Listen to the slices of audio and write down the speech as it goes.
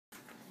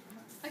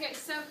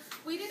So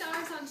we did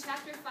ours on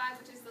chapter 5,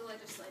 which is the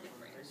legislative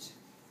branch.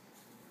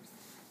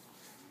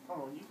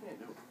 Hold on, you can't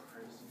do it,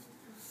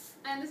 Chris.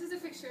 And this is a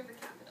picture of the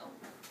Capitol.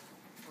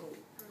 Oh.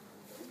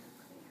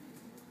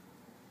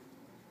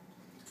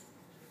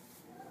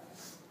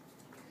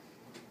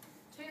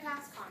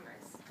 Two-house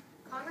Congress.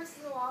 Congress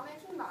is a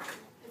lawmaking body.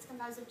 It's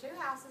composed of two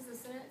houses, the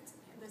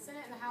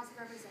Senate and the House of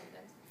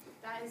Representatives.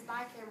 That is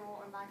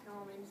bicameral, and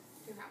bicameral means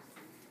two houses.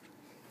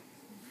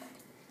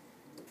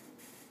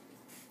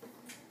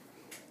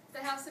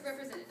 The House of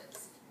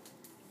Representatives.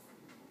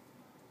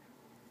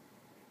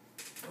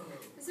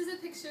 This is a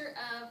picture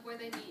of where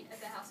they meet at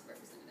the House of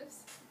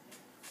Representatives.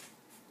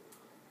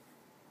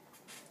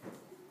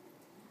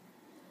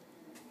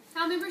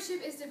 How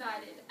membership is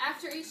divided.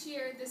 After each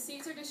year, the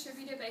seats are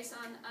distributed based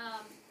on,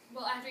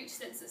 after each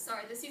census,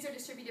 the seats are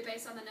distributed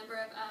based on the number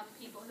of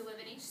people who live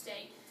in each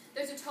state.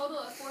 There's a total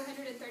of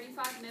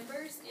 435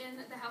 members in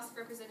the House of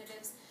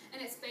Representatives,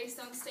 and it's based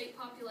on state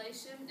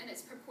population, and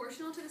it's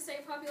proportional to the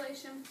state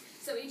population.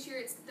 So each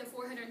year, the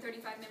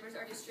 435 members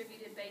are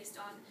distributed based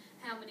on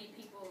how many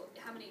people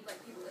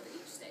live in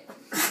each state.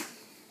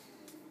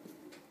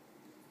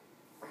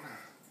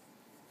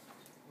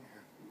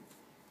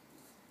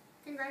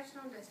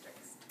 Congressional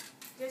districts.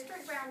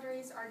 District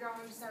boundaries are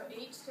drawn so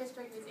each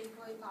district is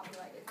equally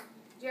populated.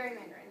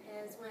 Gerrymandering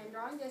is when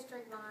drawing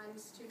district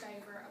lines to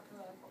favor a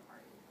political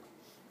party.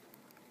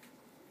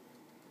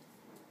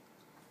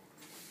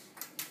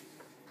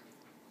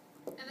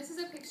 And this is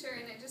a picture,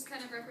 and it just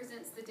kind of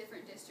represents the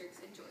different districts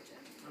in Georgia.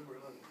 Number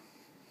 11.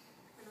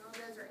 And all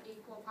those are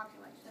equal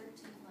population.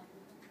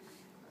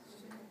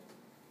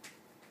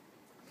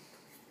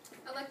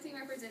 Electing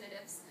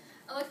representatives.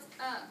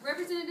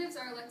 Representatives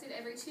are elected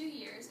every 2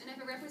 years, and if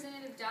a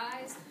representative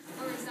dies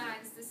or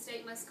resigns, the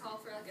state must call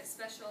for a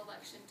special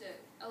election to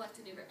elect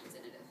a new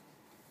representative.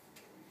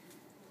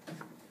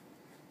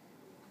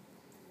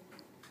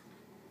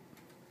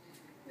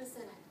 The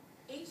Senate.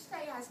 Each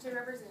state has 2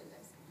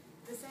 representatives.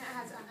 The Senate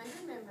has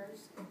 100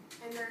 members,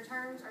 and their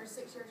terms are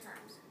 6-year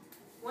terms.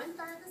 1/3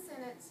 of the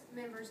Senate's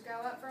members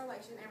go up for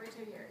election every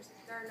 2 years.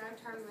 There are no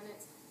term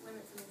limits in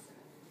the Senate.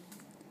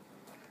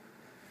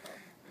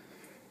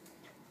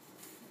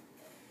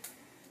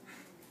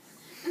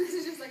 And this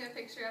is just like a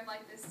picture of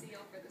like the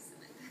seal for the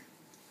Senate.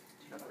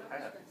 Got a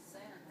hat.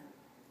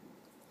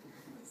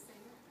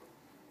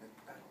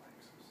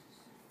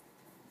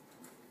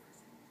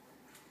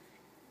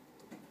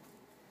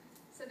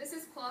 So this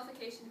is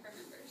qualification for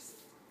members.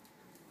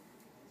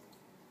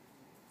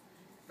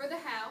 For the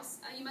House,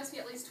 you must be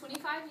at least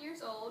 25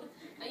 years old,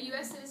 a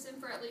U.S. citizen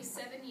for at least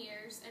 7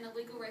 years, and a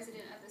legal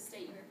resident of the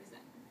state you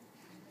represent.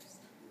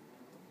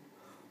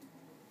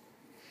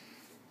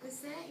 The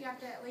Senate, you have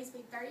to at least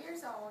be 30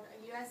 years old, a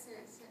U.S.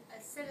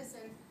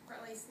 citizen for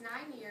at least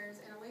 9 years,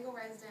 and a legal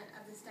resident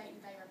of the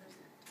state they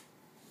represent.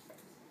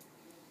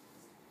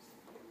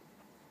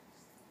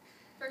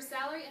 For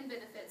salary and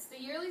benefits, the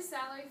yearly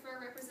salary for a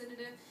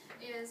representative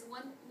is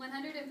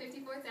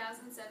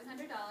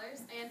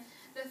 $154,700, and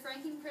the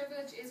franking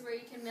privilege is where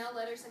you can mail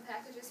letters and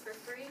packages for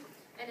free,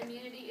 and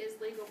immunity is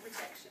legal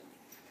protection.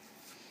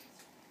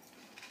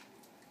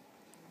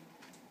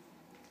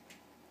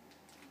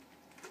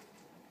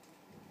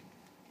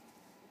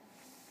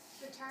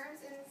 The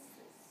terms in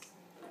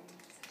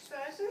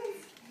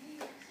sessions.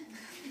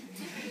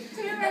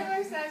 2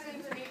 regular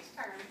sessions in each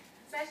term.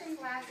 Sessions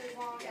last as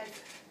long as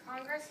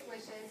Congress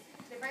wishes.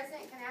 The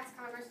President can ask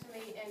Congress to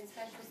meet in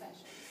special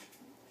sessions.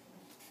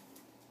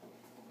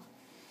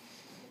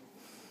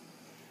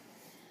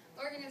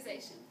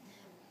 Organization.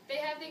 They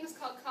have things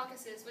called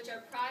caucuses, which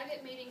are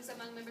private meetings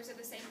among members of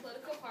the same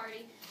political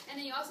party, and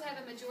then you also have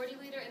a majority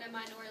leader and a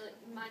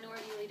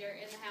minority leader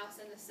in the House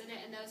and the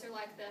Senate, and those are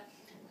like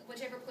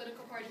whichever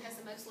political party has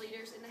the most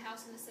leaders in the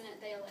House and the Senate,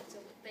 they elect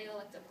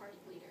a party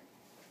leader.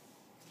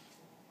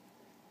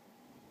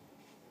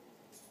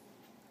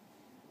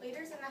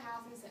 Leaders in the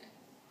House and Senate.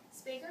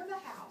 Speaker of the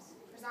House,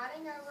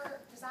 presiding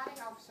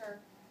officer,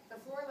 the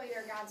floor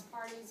leader guides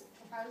parties'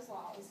 proposed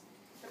laws.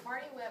 The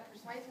party whip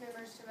persuades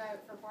members to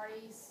vote for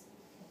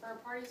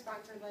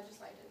party-sponsored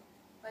legislation.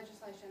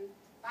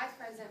 Vice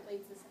President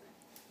leads the Senate.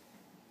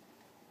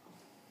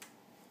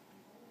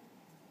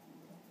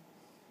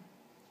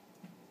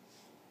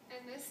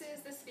 And this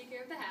is the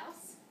Speaker of the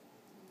House.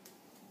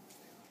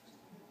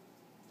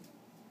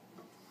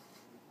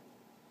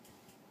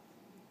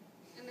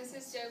 And this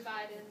is Joe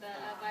Biden, the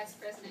Vice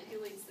President who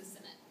leads the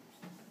Senate.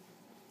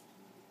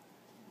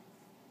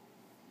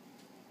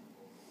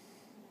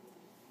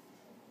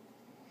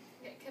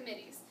 Okay,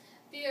 committees.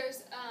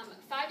 There's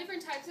 5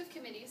 different types of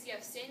committees. You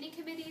have standing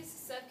committees,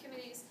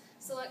 subcommittees,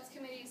 select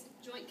committees,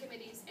 joint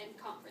committees, and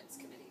conference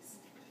committees.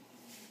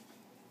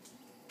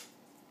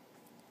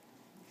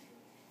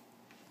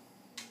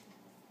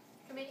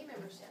 Committee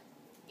membership.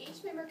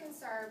 Each member can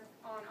serve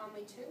on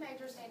only 2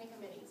 major standing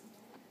committees,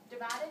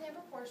 divided in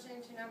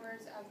proportion to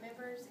numbers of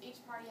members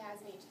each party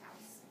has in each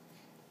house.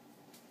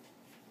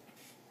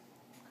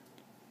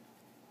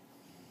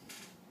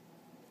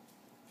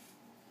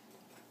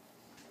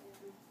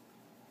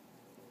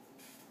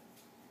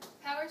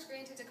 powers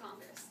granted to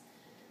Congress.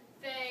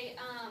 They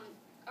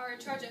are in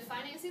charge of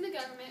financing the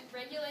government,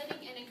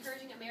 regulating and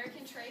encouraging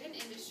American trade and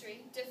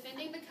industry,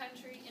 defending the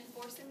country,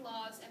 enforcing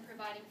laws, and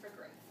providing for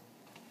growth.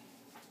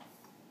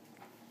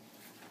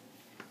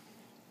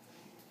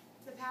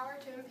 The power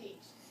to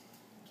impeach.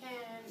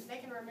 They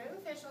can remove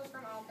officials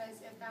from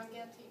office if found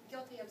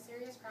guilty of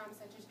serious crimes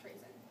such as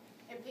treason.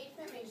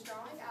 Impeachment means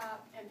drawing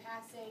up and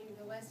passing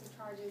the list of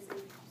charges in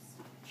the House.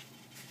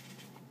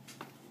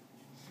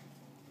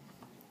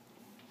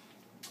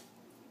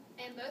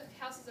 And both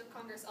houses of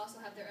Congress also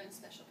have their own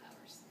special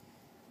powers.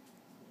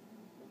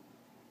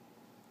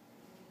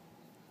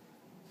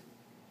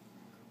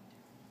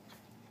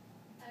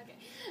 Okay.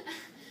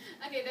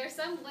 Okay, there are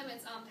some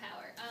limits on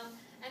power.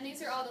 And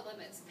these are all the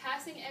limits.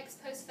 Passing ex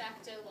post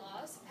facto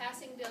laws,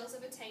 passing bills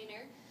of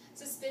attainder,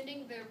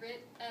 suspending the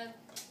writ of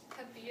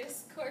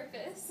habeas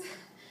corpus,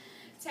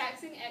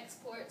 taxing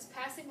exports,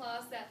 passing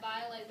laws that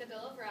violate the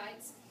Bill of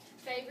Rights,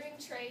 favoring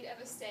trade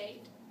of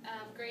estate,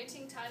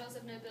 granting titles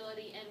of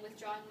nobility, and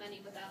withdrawing money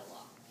without a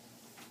law.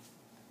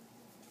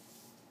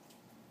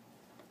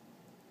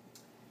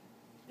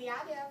 The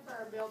idea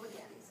for a bill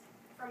begins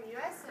from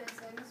U.S.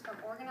 citizens, from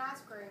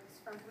organized groups,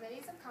 from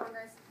committees of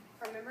Congress,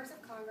 from members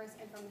of Congress,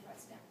 and from the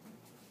President.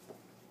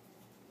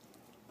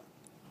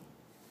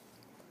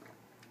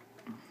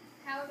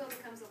 How a bill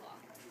becomes a law.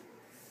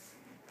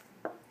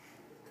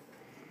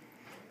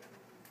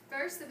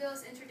 First, the bill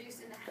is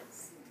introduced in the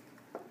House.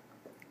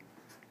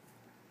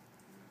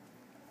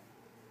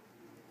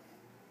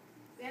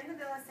 Then the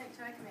bill is sent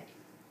to a committee.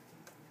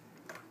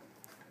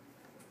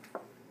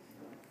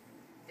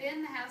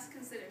 Then the House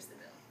considers the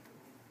bill.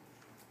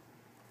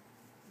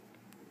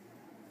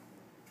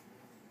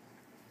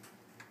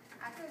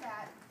 After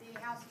that, the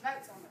House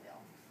votes on the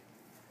bill.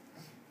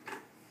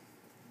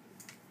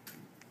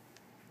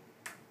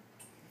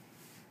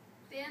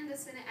 Then the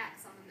Senate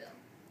acts on the bill.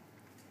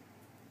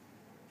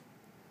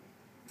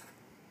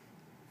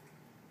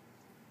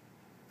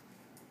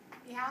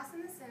 The House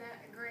and the Senate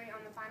agree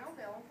on the final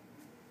bill,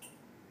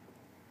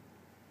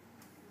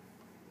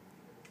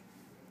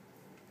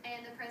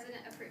 And the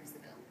President approves